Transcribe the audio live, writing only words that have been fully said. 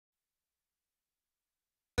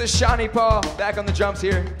This is Shawnee Paul back on the drums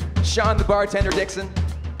here. Sean the bartender Dixon.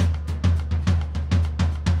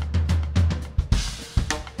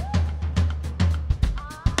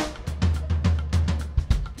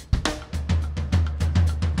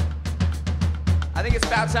 I think it's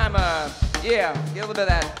about time, yeah, get a little bit of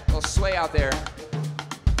that little sway out there.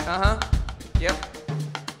 Uh-huh, yep,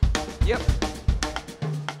 yep.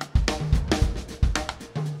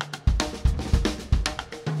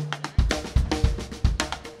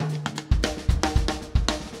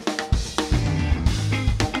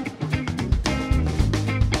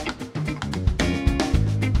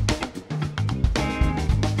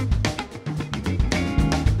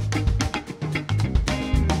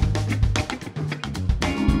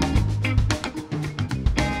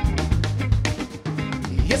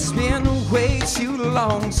 It's been way too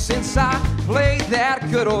long since I played that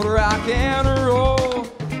good old rock and roll.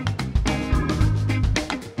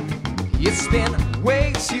 It's been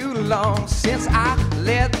way too long since I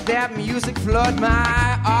let that music flood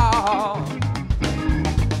my all.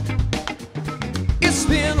 It's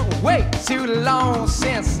been way too long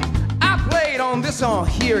since I played on this on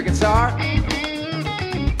here guitar.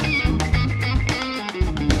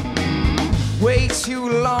 Way too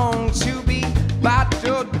long to be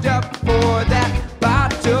bottled up for that,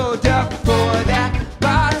 bottled up for that,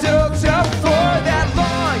 bottled up for that.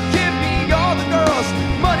 Lord, give me all the girls,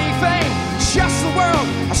 money, fame, just the world.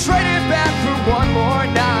 I'll trade it back for one more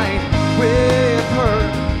night with her.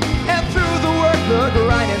 And through the work, the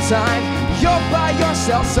grinding time, you'll buy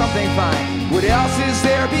yourself something fine. What else is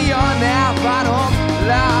there beyond that bottom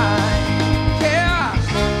line? Yeah,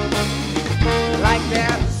 like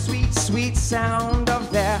that sweet, sweet sound of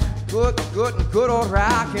that good old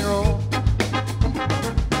rock and roll.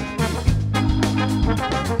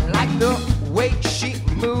 Like the way she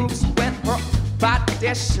moves when her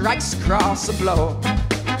body strikes across the floor.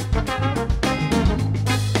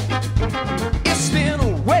 It's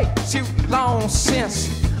been way too long since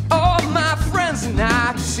all my friends and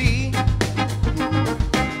I could see.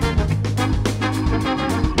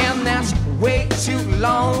 And that's way too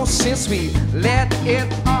long since we let it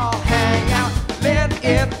all hang out. Let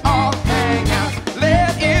it all hang out,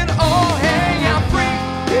 let it all hang out free.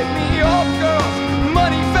 Give me all the girls,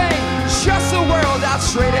 money, fame, just the world. I'll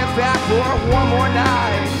trade it back for one more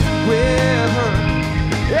night with her.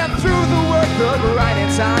 And through the work, the grinding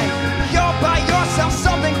time, you'll buy yourself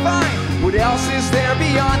something fine. What else is there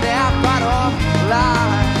beyond that bottom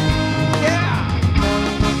line? Yeah,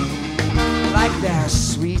 like that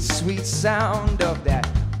sweet, sweet sound of that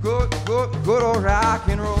good old rock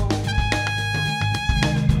and roll.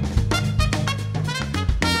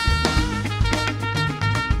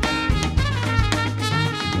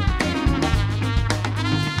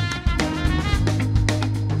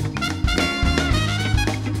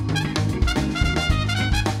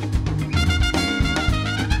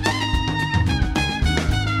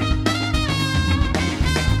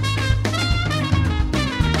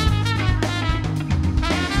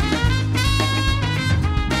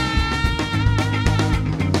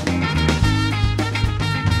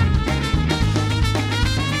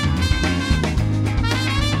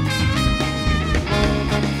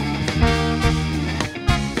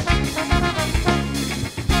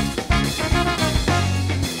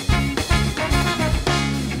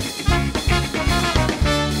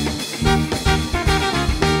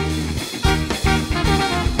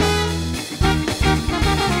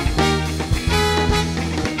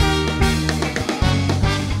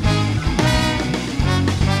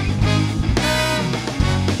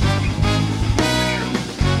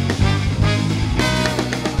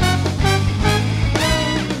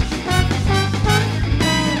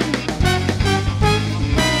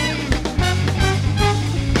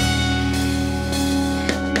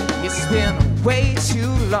 Way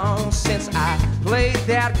too long since I played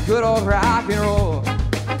that good old rock and roll.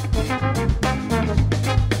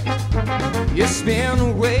 It's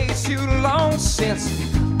been way too long since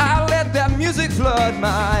I let that music flood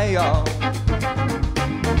my all.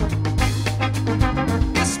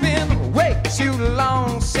 It's been way too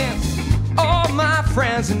long since all my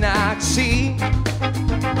friends and I could see.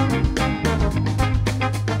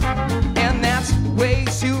 And that's way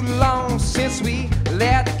too long since we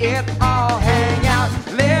let it all hang out.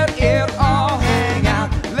 Let it all hang out.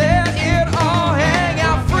 Let it all hang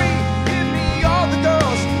out free. Give me all the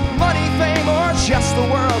girls, money, fame, or just the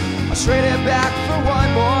world. I'll trade it back for one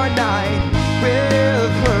more night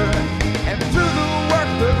with her. And through the work,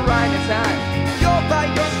 the grinding time, you'll buy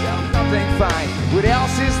yourself something fine. What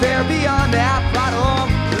else is there beyond that bottom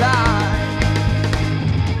line?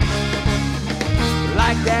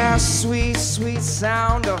 Like that sweet, sweet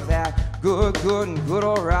sound of that good, good, and good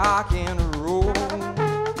old rock and roll.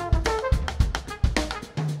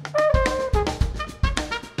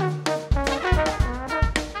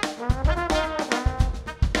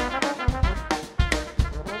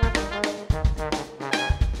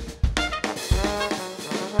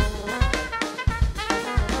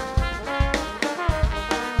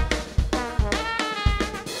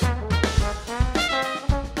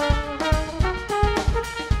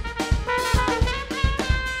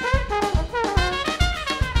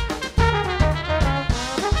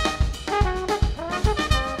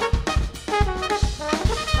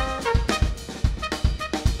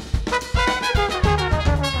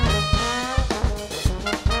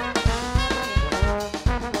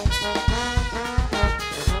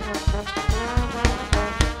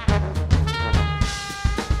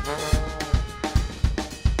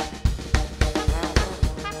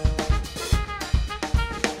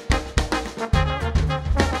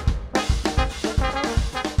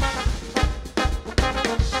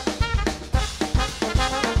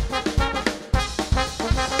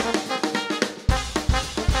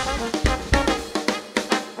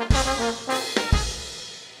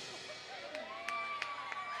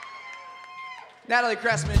 Natalie,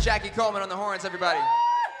 Cressman, and Jackie Coleman on the horns, everybody.